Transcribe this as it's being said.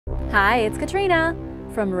Hi, it's Katrina!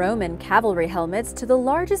 From Roman cavalry helmets to the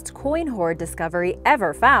largest coin hoard discovery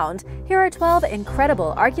ever found, here are 12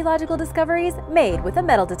 incredible archaeological discoveries made with a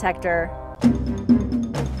metal detector.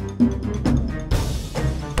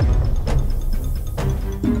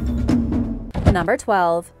 Number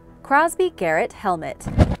 12. Crosby Garrett helmet.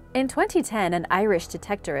 In 2010, an Irish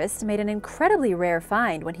detectorist made an incredibly rare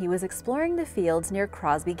find when he was exploring the fields near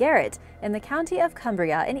Crosby Garrett in the county of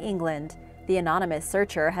Cumbria in England. The anonymous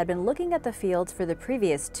searcher had been looking at the fields for the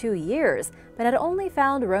previous 2 years, but had only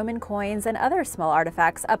found Roman coins and other small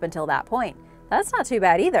artifacts up until that point. That's not too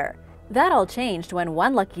bad either. That all changed when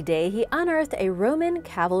one lucky day he unearthed a Roman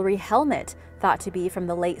cavalry helmet, thought to be from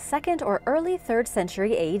the late 2nd or early 3rd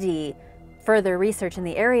century AD. Further research in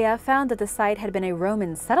the area found that the site had been a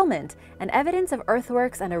Roman settlement, and evidence of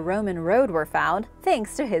earthworks and a Roman road were found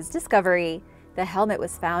thanks to his discovery. The helmet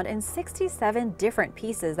was found in 67 different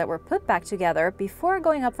pieces that were put back together before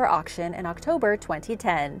going up for auction in October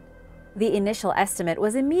 2010. The initial estimate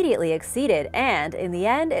was immediately exceeded, and in the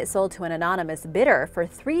end it sold to an anonymous bidder for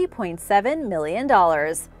 $3.7 million.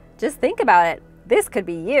 Just think about it, this could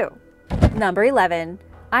be you. Number 11.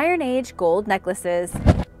 Iron Age gold necklaces.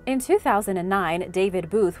 In 2009, David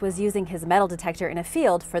Booth was using his metal detector in a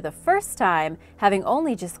field for the first time, having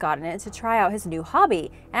only just gotten it to try out his new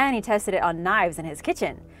hobby, and he tested it on knives in his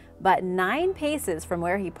kitchen. But 9 paces from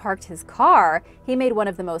where he parked his car, he made one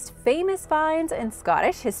of the most famous finds in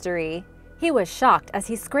Scottish history. He was shocked as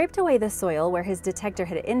he scraped away the soil where his detector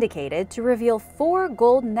had indicated to reveal 4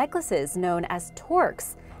 gold necklaces known as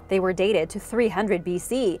torques. They were dated to 300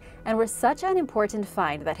 BC and were such an important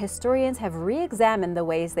find that historians have re-examined the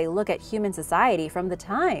ways they look at human society from the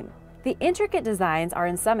time. The intricate designs are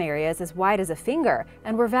in some areas as wide as a finger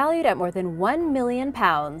and were valued at more than £1 million,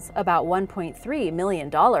 about $1.3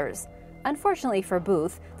 million. Unfortunately for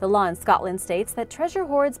Booth, the law in Scotland states that treasure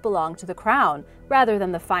hoards belong to the Crown, rather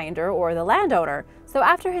than the finder or the landowner, so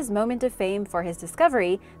after his moment of fame for his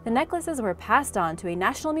discovery, the necklaces were passed on to a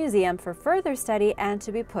national museum for further study and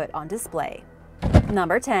to be put on display.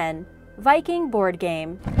 Number 10. Viking board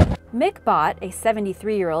game. Mick Bott, a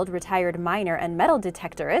 73-year-old retired miner and metal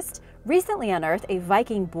detectorist, recently unearthed a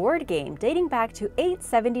Viking board game dating back to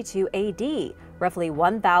 872 AD, roughly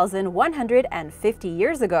 1,150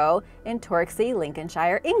 years ago, in Torksey,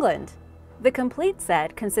 Lincolnshire, England. The complete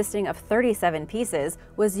set, consisting of 37 pieces,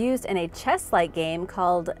 was used in a chess-like game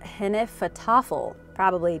called Hnefatafl,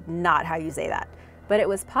 probably not how you say that, but it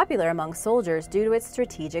was popular among soldiers due to its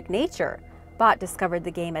strategic nature. Bott discovered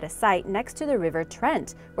the game at a site next to the River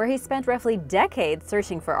Trent, where he spent roughly decades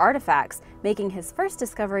searching for artifacts, making his first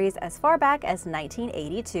discoveries as far back as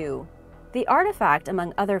 1982. The artifact,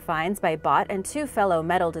 among other finds by Bott and 2 fellow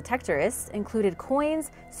metal detectorists, included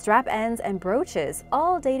coins, strap ends, and brooches,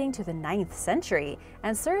 all dating to the 9th century,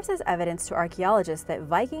 and serves as evidence to archaeologists that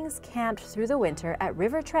Vikings camped through the winter at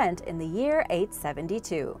River Trent in the year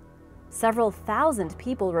 872. Several thousand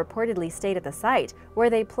people reportedly stayed at the site, where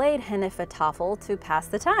they played Hnefatafl to pass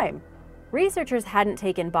the time. Researchers hadn't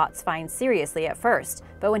taken Bott's find seriously at first,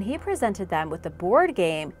 but when he presented them with the board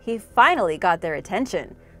game, he finally got their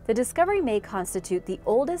attention. The discovery may constitute the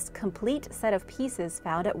oldest complete set of pieces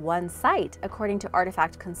found at one site, according to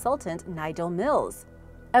artifact consultant Nigel Mills.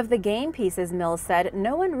 Of the game pieces, Mills said,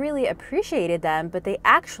 no one really appreciated them, but they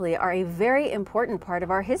actually are a very important part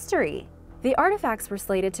of our history. The artifacts were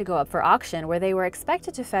slated to go up for auction, where they were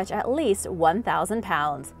expected to fetch at least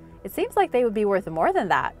 £1,000. It seems like they would be worth more than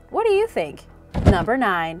that. What do you think? Number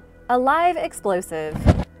 9. A live explosive.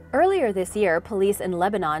 Earlier this year, police in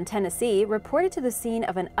Lebanon, Tennessee, reported to the scene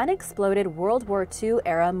of an unexploded World War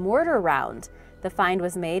II-era mortar round. The find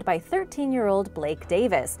was made by 13-year-old Blake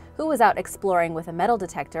Davis, who was out exploring with a metal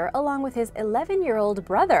detector along with his 11-year-old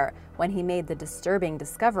brother when he made the disturbing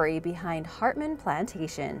discovery behind Hartman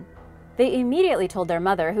Plantation. They immediately told their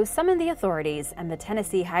mother, who summoned the authorities, and the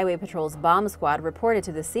Tennessee Highway Patrol's bomb squad reported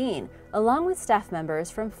to the scene, along with staff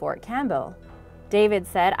members from Fort Campbell. David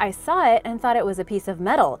said, "I saw it and thought it was a piece of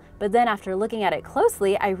metal, but then after looking at it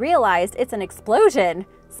closely, I realized it's an explosion."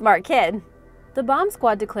 Smart kid. The bomb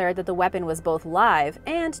squad declared that the weapon was both live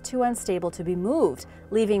and too unstable to be moved,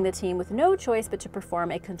 leaving the team with no choice but to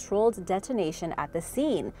perform a controlled detonation at the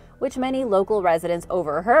scene, which many local residents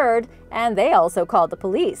overheard, and they also called the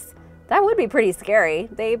police. That would be pretty scary.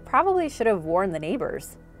 They probably should have warned the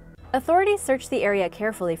neighbors. Authorities searched the area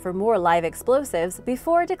carefully for more live explosives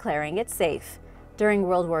before declaring it safe. During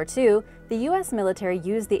World War II, the U.S. military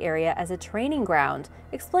used the area as a training ground,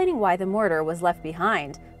 explaining why the mortar was left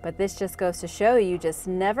behind. But this just goes to show you just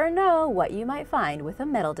never know what you might find with a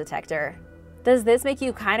metal detector. Does this make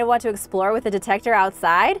you kind of want to explore with a detector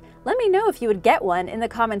outside? Let me know if you would get one in the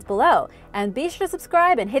comments below. And be sure to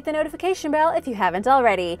subscribe and hit the notification bell if you haven't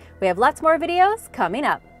already. We have lots more videos coming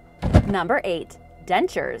up. Number 8.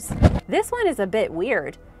 Dentures. This one is a bit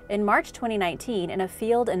weird. In March 2019, in a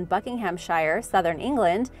field in Buckinghamshire, southern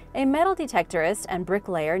England, a metal detectorist and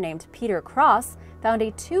bricklayer named Peter Cross found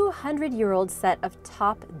a 200-year-old set of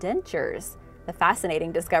top dentures. The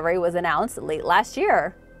fascinating discovery was announced late last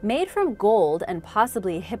year. Made from gold and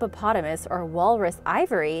possibly hippopotamus or walrus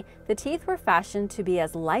ivory, the teeth were fashioned to be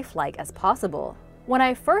as lifelike as possible. When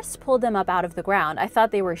I first pulled them up out of the ground, I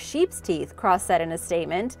thought they were sheep's teeth, Cross said in a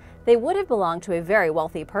statement. They would have belonged to a very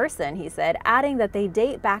wealthy person, he said, adding that they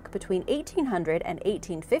date back between 1800 and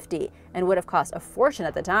 1850 and would have cost a fortune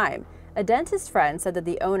at the time. A dentist friend said that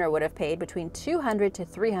the owner would have paid between 200 to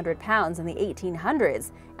 300 pounds in the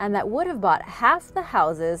 1800s, and that would have bought half the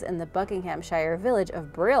houses in the Buckinghamshire village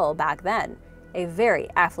of Brill back then, a very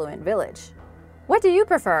affluent village. What do you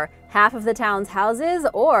prefer, half of the town's houses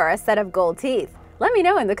or a set of gold teeth? Let me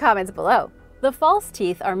know in the comments below. The false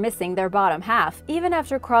teeth are missing their bottom half, even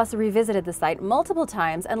after Cross revisited the site multiple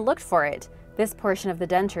times and looked for it. This portion of the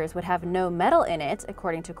dentures would have no metal in it,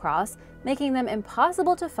 according to Cross, making them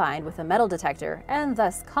impossible to find with a metal detector and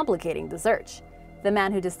thus complicating the search. The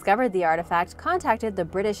man who discovered the artifact contacted the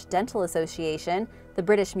British Dental Association, the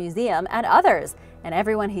British Museum, and others, and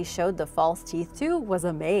everyone he showed the false teeth to was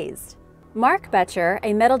amazed. Mark Betcher,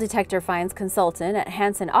 a metal detector finds consultant at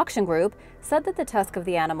Hansen Auction Group, said that the tusk of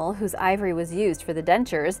the animal whose ivory was used for the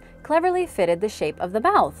dentures cleverly fitted the shape of the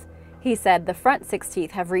mouth. He said the front 6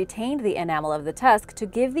 teeth have retained the enamel of the tusk to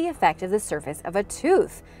give the effect of the surface of a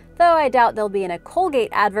tooth, though I doubt they'll be in a Colgate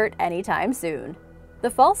advert anytime soon. The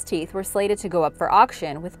false teeth were slated to go up for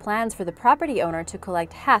auction, with plans for the property owner to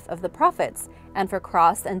collect half of the profits, and for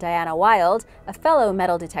Cross and Diana Wilde, a fellow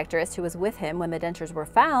metal detectorist who was with him when the dentures were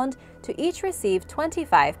found, to each receive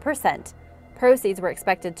 25%. Proceeds were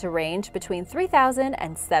expected to range between £3,000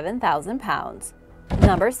 and £7,000.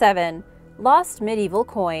 Number 7. Lost medieval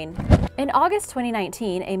coin. In August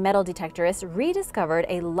 2019, a metal detectorist rediscovered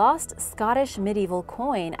a lost Scottish medieval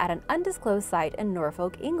coin at an undisclosed site in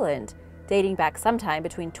Norfolk, England. Dating back sometime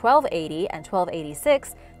between 1280 and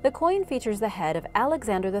 1286, the coin features the head of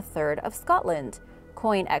Alexander III of Scotland.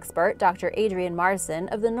 Coin expert Dr. Adrian Marsden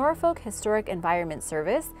of the Norfolk Historic Environment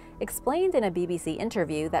Service explained in a BBC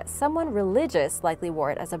interview that someone religious likely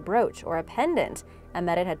wore it as a brooch or a pendant, and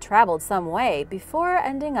that it had traveled some way before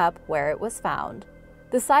ending up where it was found.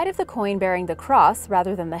 The side of the coin bearing the cross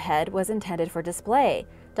rather than the head was intended for display.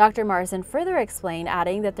 Dr. Marsden further explained,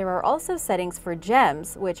 adding that there are also settings for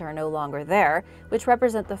gems, which are no longer there, which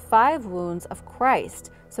represent the 5 wounds of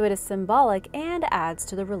Christ, so it is symbolic and adds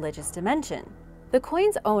to the religious dimension. The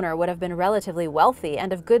coin's owner would have been relatively wealthy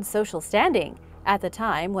and of good social standing. At the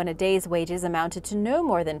time, when a day's wages amounted to no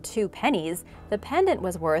more than 2 pennies, the pendant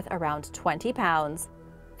was worth around £20.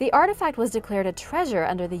 The artifact was declared a treasure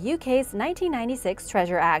under the UK's 1996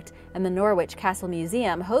 Treasure Act, and the Norwich Castle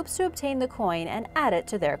Museum hopes to obtain the coin and add it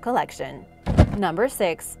to their collection. Number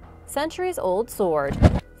 6. Centuries-old sword.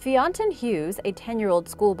 Fionn Hughes, a 10-year-old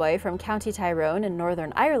schoolboy from County Tyrone in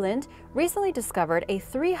Northern Ireland, recently discovered a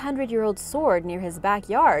 300-year-old sword near his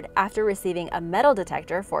backyard after receiving a metal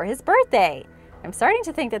detector for his birthday. I'm starting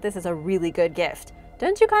to think that this is a really good gift.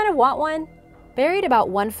 Don't you kind of want one? Buried about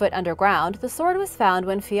 1 foot underground, the sword was found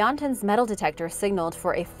when Fion's metal detector signaled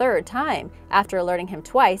for a 3rd time, after alerting him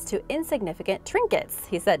twice to insignificant trinkets,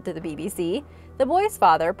 he said to the BBC. The boy's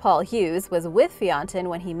father, Paul Hughes, was with Fionn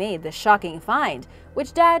when he made the shocking find,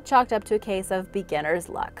 which Dad chalked up to a case of beginner's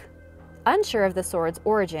luck. Unsure of the sword's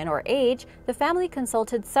origin or age, the family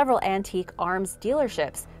consulted several antique arms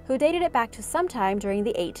dealerships, who dated it back to sometime during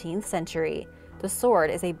the 18th century. The sword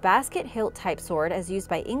is a basket hilt type sword as used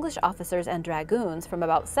by English officers and dragoons from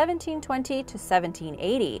about 1720 to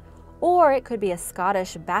 1780, or it could be a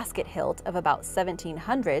Scottish basket hilt of about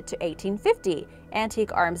 1700 to 1850,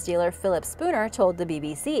 antique arms dealer Philip Spooner told the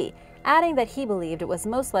BBC, adding that he believed it was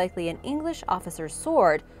most likely an English officer's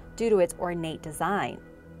sword due to its ornate design.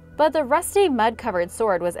 But the rusty, mud-covered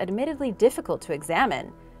sword was admittedly difficult to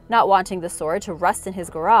examine. Not wanting the sword to rust in his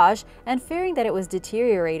garage and fearing that it was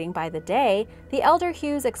deteriorating by the day, the elder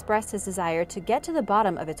Hughes expressed his desire to get to the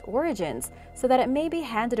bottom of its origins so that it may be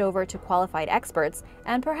handed over to qualified experts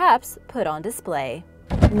and perhaps put on display.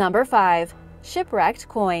 Number 5. Shipwrecked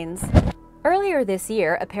coins. Earlier this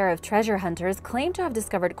year, a pair of treasure hunters claimed to have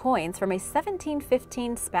discovered coins from a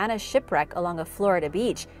 1715 Spanish shipwreck along a Florida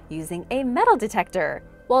beach using a metal detector.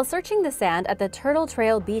 While searching the sand at the Turtle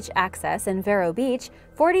Trail Beach Access in Vero Beach,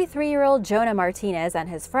 43-year-old Jonah Martinez and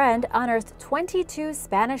his friend unearthed 22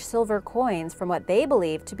 Spanish silver coins from what they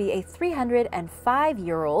believed to be a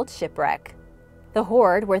 305-year-old shipwreck. The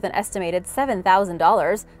hoard, worth an estimated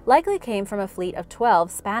 $7,000, likely came from a fleet of 12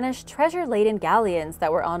 Spanish treasure-laden galleons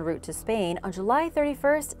that were en route to Spain on July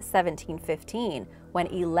 31, 1715, when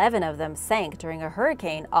 11 of them sank during a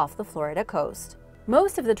hurricane off the Florida coast.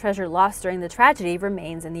 Most of the treasure lost during the tragedy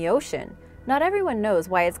remains in the ocean. Not everyone knows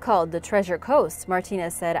why it's called the Treasure Coast,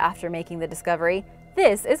 Martinez said after making the discovery.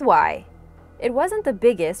 This is why. It wasn't the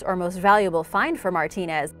biggest or most valuable find for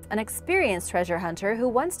Martinez, an experienced treasure hunter who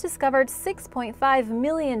once discovered $6.5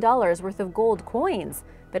 million worth of gold coins.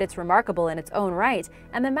 But it's remarkable in its own right,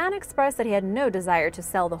 and the man expressed that he had no desire to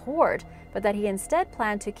sell the hoard, but that he instead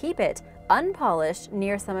planned to keep it, unpolished,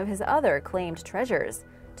 near some of his other claimed treasures.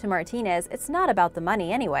 To Martinez, it's not about the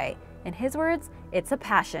money anyway. In his words, it's a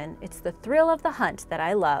passion. It's the thrill of the hunt that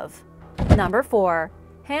I love. Number 4.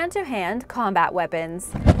 Hand-to-hand combat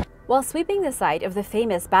weapons. While sweeping the site of the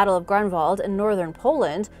famous Battle of Grunwald in northern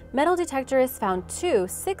Poland, metal detectorists found 2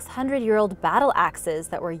 600-year-old battle axes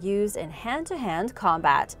that were used in hand-to-hand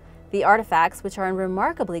combat. The artifacts, which are in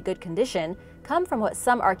remarkably good condition, come from what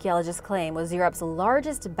some archaeologists claim was Europe's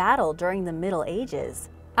largest battle during the Middle Ages.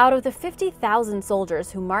 Out of the 50,000 soldiers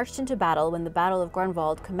who marched into battle when the Battle of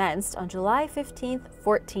Grunwald commenced on July 15,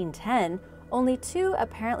 1410, only 2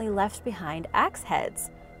 apparently left behind axe heads.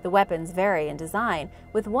 The weapons vary in design,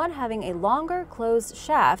 with one having a longer closed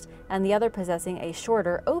shaft and the other possessing a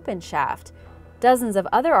shorter open shaft. Dozens of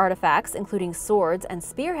other artifacts, including swords and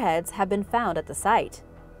spearheads, have been found at the site.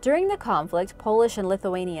 During the conflict, Polish and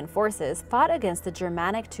Lithuanian forces fought against the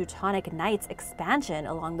Germanic Teutonic Knights' expansion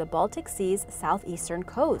along the Baltic Sea's southeastern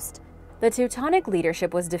coast. The Teutonic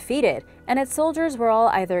leadership was defeated, and its soldiers were all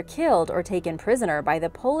either killed or taken prisoner by the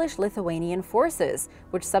Polish-Lithuanian forces,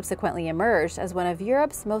 which subsequently emerged as one of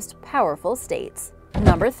Europe's most powerful states.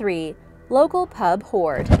 Number 3. Local pub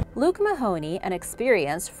hoard. Luke Mahoney, an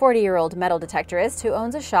experienced 40-year-old metal detectorist who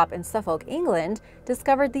owns a shop in Suffolk, England,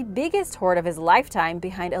 discovered the biggest hoard of his lifetime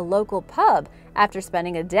behind a local pub after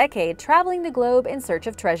spending a decade traveling the globe in search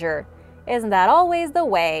of treasure. Isn't that always the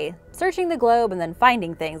way? Searching the globe and then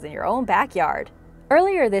finding things in your own backyard.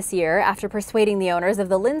 Earlier this year, after persuading the owners of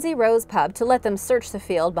the Lindsay Rose pub to let them search the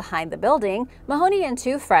field behind the building, Mahoney and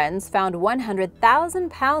 2 friends found 100,000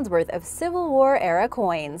 pounds worth of Civil War-era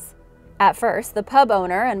coins. At first, the pub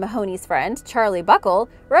owner and Mahoney's friend, Charlie Buckle,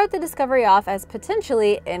 wrote the discovery off as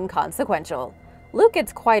potentially inconsequential. Luke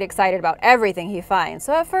gets quite excited about everything he finds,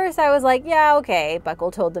 so at first I was like, yeah, okay,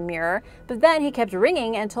 Buckle told the Mirror, but then he kept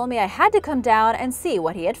ringing and told me I had to come down and see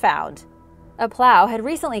what he had found. A plow had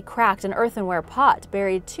recently cracked an earthenware pot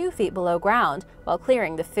buried 2 feet below ground while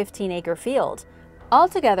clearing the 15-acre field.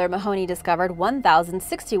 Altogether, Mahoney discovered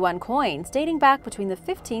 1,061 coins dating back between the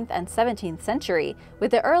 15th and 17th century,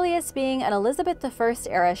 with the earliest being an Elizabeth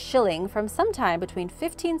I-era shilling from sometime between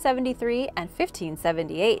 1573 and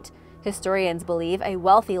 1578. Historians believe a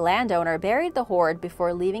wealthy landowner buried the hoard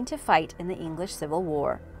before leaving to fight in the English Civil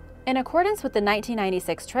War. In accordance with the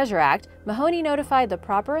 1996 Treasure Act, Mahoney notified the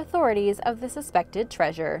proper authorities of the suspected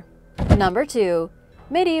treasure. Number 2.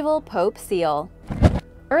 Medieval Pope Seal.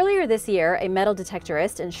 Earlier this year, a metal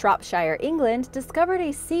detectorist in Shropshire, England, discovered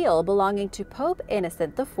a seal belonging to Pope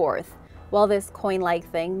Innocent IV. While this coin-like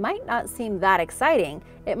thing might not seem that exciting,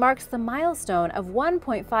 it marks the milestone of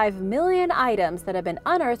 1.5 million items that have been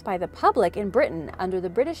unearthed by the public in Britain under the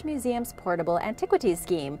British Museum's Portable Antiquities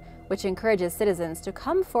Scheme, which encourages citizens to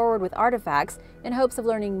come forward with artifacts in hopes of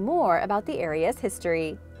learning more about the area's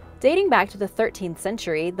history. Dating back to the 13th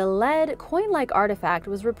century, the lead, coin-like artifact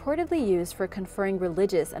was reportedly used for conferring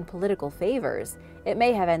religious and political favors. It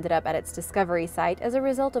may have ended up at its discovery site as a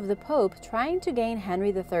result of the Pope trying to gain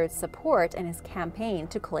Henry III's support in his campaign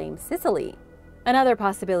to claim Sicily. Another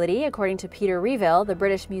possibility, according to Peter Reville, the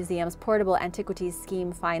British Museum's Portable Antiquities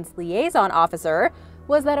Scheme Finds Liaison Officer,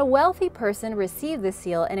 was that a wealthy person received the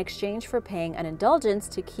seal in exchange for paying an indulgence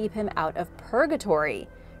to keep him out of purgatory.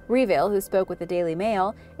 Reville, who spoke with the Daily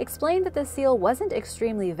Mail, explained that the seal wasn't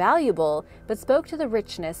extremely valuable, but spoke to the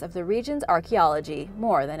richness of the region's archaeology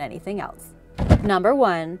more than anything else. Number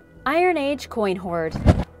 1. Iron Age Coin Hoard.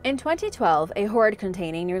 In 2012, a hoard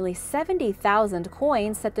containing nearly 70,000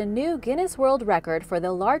 coins set the new Guinness World Record for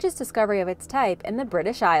the largest discovery of its type in the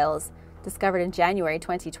British Isles. Discovered in January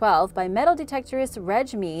 2012 by metal detectorists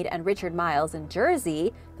Reg Mead and Richard Miles in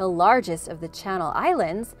Jersey, the largest of the Channel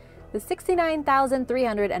Islands, the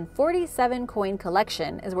 69,347 coin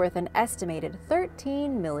collection is worth an estimated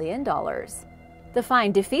 $13 million. The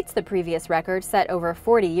find defeats the previous record set over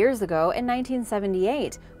 40 years ago in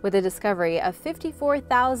 1978, with the discovery of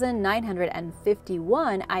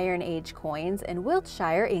 54,951 Iron Age coins in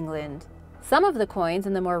Wiltshire, England. Some of the coins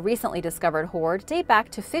in the more recently discovered hoard date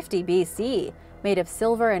back to 50 BC. Made of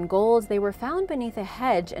silver and gold, they were found beneath a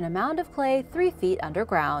hedge in a mound of clay 3 feet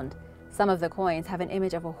underground. Some of the coins have an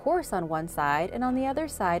image of a horse on one side and on the other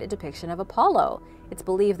side a depiction of Apollo. It's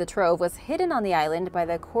believed the trove was hidden on the island by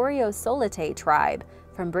the Coriosolite tribe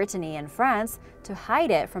from Brittany and France to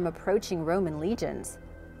hide it from approaching Roman legions.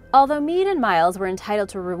 Although Meade and Miles were entitled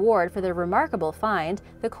to a reward for their remarkable find,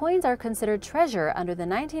 the coins are considered treasure under the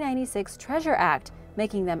 1996 Treasure Act,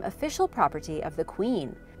 making them official property of the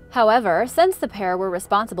Queen. However, since the pair were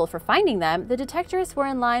responsible for finding them, the detectorists were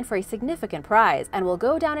in line for a significant prize and will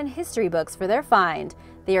go down in history books for their find.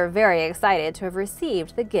 They are very excited to have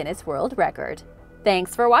received the Guinness World Record.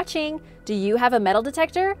 Thanks for watching! Do you have a metal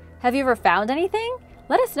detector? Have you ever found anything?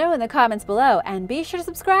 Let us know in the comments below, and be sure to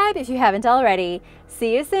subscribe if you haven't already.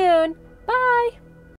 See you soon! Bye!